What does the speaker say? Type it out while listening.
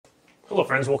Hello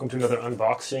friends, welcome to another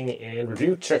unboxing and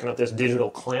review. Checking out this digital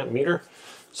clamp meter.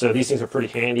 So these things are pretty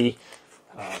handy.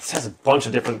 This has a bunch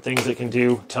of different things it can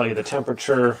do. Tell you the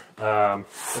temperature, the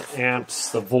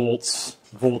amps, the volts,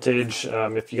 voltage,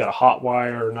 if you got a hot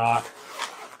wire or not.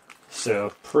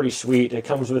 So pretty sweet. It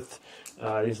comes with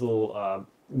these little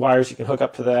wires you can hook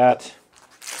up to that.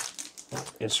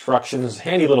 Instructions,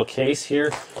 handy little case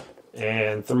here,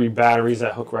 and 3 batteries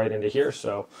that hook right into here.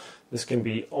 So this can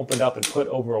be opened up and put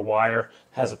over a wire.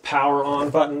 Has a power on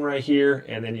button right here,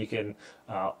 and then you can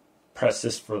press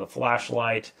this for the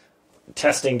flashlight,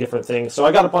 testing different things. So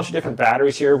I got a bunch of different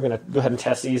batteries here. We're going to go ahead and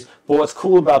test these. But what's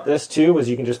cool about this too is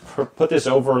you can just put this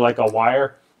over like a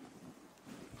wire.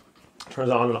 Turns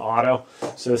on an auto.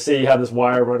 So say you have this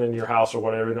wire running in your house or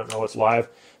whatever, you don't know it's live,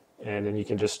 and then you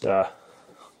can just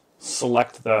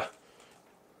select the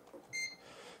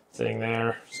thing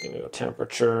there. Just going to go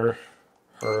temperature,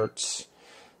 hertz,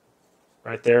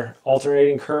 right there.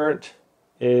 Alternating current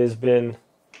has been,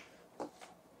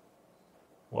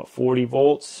 what, 40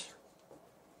 volts?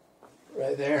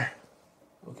 Right there.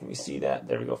 Oh, can we see that?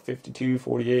 There we go, 52,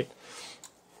 48.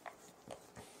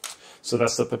 So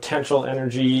that's the potential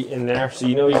energy in there. So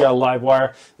you know you got a live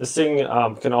wire. This thing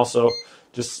can also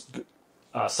just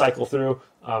cycle through.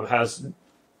 Has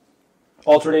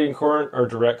alternating current or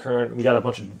direct current. We got a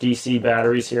bunch of DC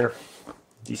batteries here.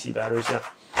 DC batteries, yeah.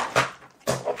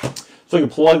 So you can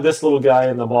plug this little guy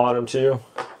in the bottom too.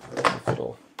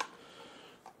 It'll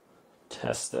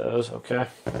test those, okay.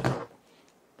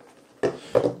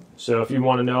 So if you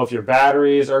want to know if your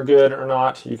batteries are good or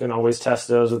not, you can always test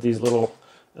those with these little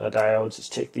diodes.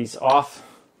 Just take these off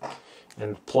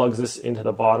and plugs this into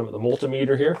the bottom of the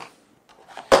multimeter here.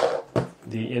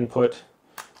 The input,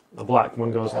 the black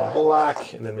one goes on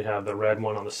black, and then we have the red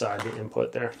one on the side, the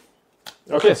input there.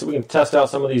 Okay, so we can test out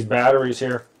some of these batteries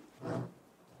here.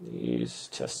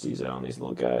 Test these out on these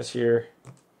little guys here.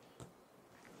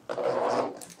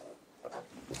 Oh.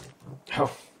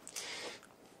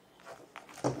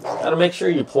 Gotta make sure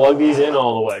you plug these in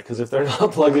all the way, because if they're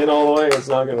not plugged in all the way, it's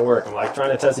not gonna work. I'm like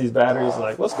trying to test these batteries,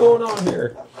 like, what's going on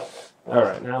here?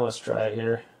 Alright, now let's try it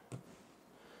here.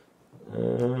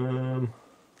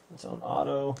 It's on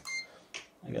auto.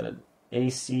 I got an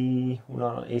AC. We're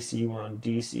not on AC, we're on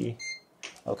DC.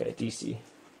 Okay, DC.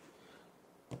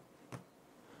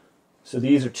 So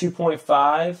these are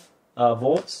 2.5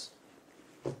 volts.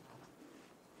 I'll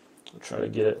try to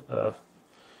get it.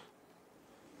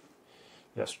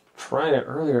 Yes, trying it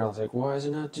earlier, I was like, why is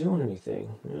it not doing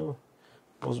anything? You know,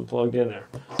 it wasn't plugged in there.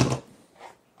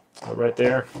 Right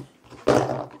there.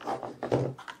 All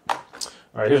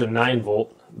right, here's a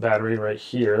 9-volt battery right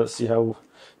here. Let's see how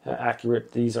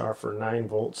accurate these are for 9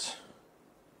 volts.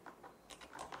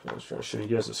 I was trying to show you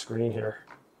guys the screen here.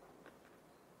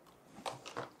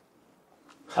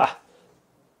 Ha!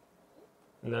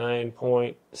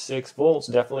 9.6 volts.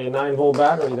 Definitely a 9-volt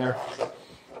battery there.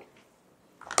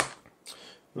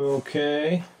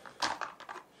 Okay.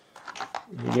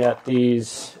 You got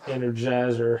these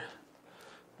Energizer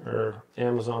or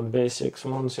Amazon Basics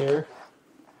ones here.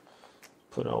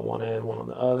 Put on one end, one on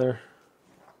the other.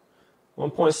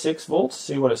 1.6 volts.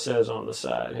 See what it says on the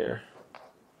side here.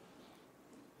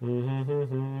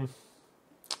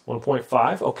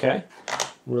 1.5. Okay.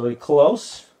 Really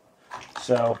close.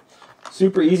 So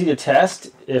super easy to test.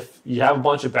 If you have a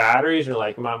bunch of batteries, you're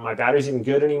like, my battery's isn't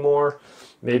good anymore.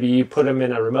 Maybe you put them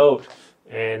in a remote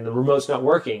and the remote's not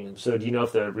working. So do you know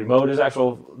if the remote is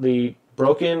actually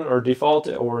broken or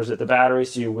defaulted, or is it the battery?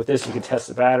 So with this you can test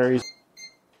the batteries.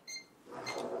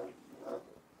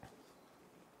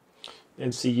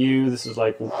 MCU, this is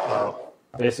like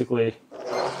basically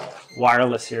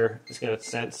wireless here. It's going to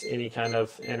sense any kind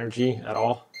of energy at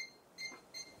all.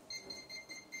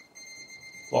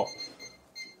 Well,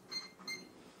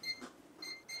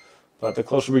 but the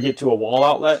closer we get to a wall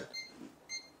outlet,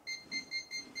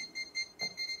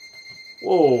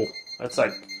 whoa, that's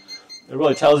like, it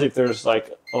really tells you if there's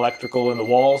like electrical in the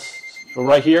walls. So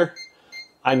right here,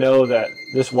 I know that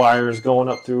this wire is going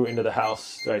up through into the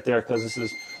house right there, because this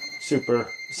is super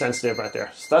sensitive right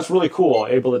there. So that's really cool,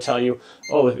 able to tell you,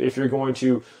 oh, if you're going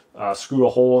to screw a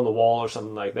hole in the wall or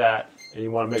something like that, and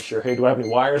you want to make sure, hey, do I have any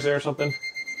wires there or something?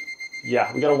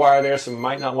 Yeah, we got a wire there, so we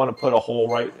might not want to put a hole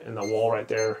right in the wall right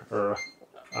there, or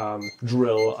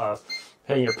drill,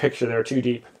 hang your picture there too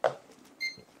deep.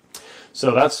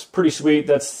 So that's pretty sweet.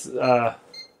 That's all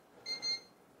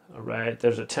right.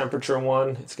 There's a temperature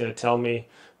one. It's going to tell me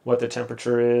what the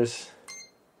temperature is.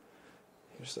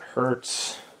 Here's the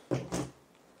hertz.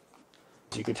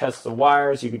 You can test the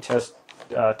wires. You can test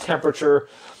temperature.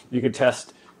 You can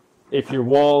test if your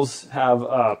walls have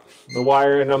the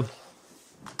wire in them.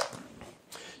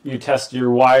 you test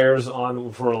your wires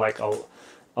on for like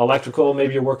electrical.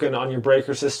 Maybe you're working on your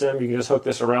breaker system. You can just hook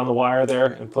this around the wire there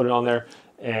and put it on there,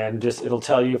 and just it'll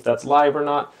tell you if that's live or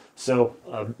not. So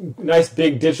nice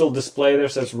big digital display there,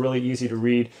 so it's really easy to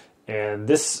read. And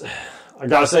this, I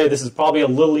gotta say, this is probably a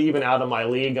little even out of my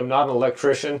league. I'm not an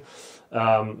electrician,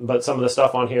 but some of the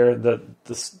stuff on here, the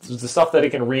stuff that it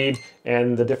can read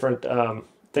and the different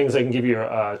things they can give you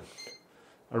a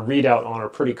readout on are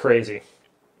pretty crazy.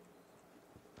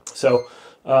 So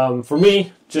for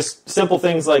me, just simple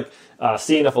things like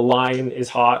seeing if a line is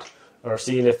hot, or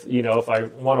seeing if, if I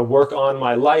want to work on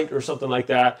my light or something like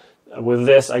that. With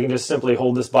this, I can just simply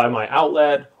hold this by my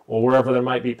outlet or wherever there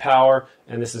might be power,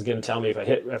 and this is going to tell me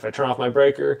if I turn off my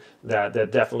breaker, that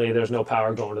definitely there's no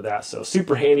power going to that. So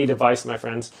super handy device, my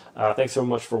friends. Thanks so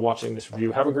much for watching this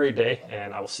review. Have a great day,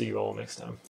 and I will see you all next time.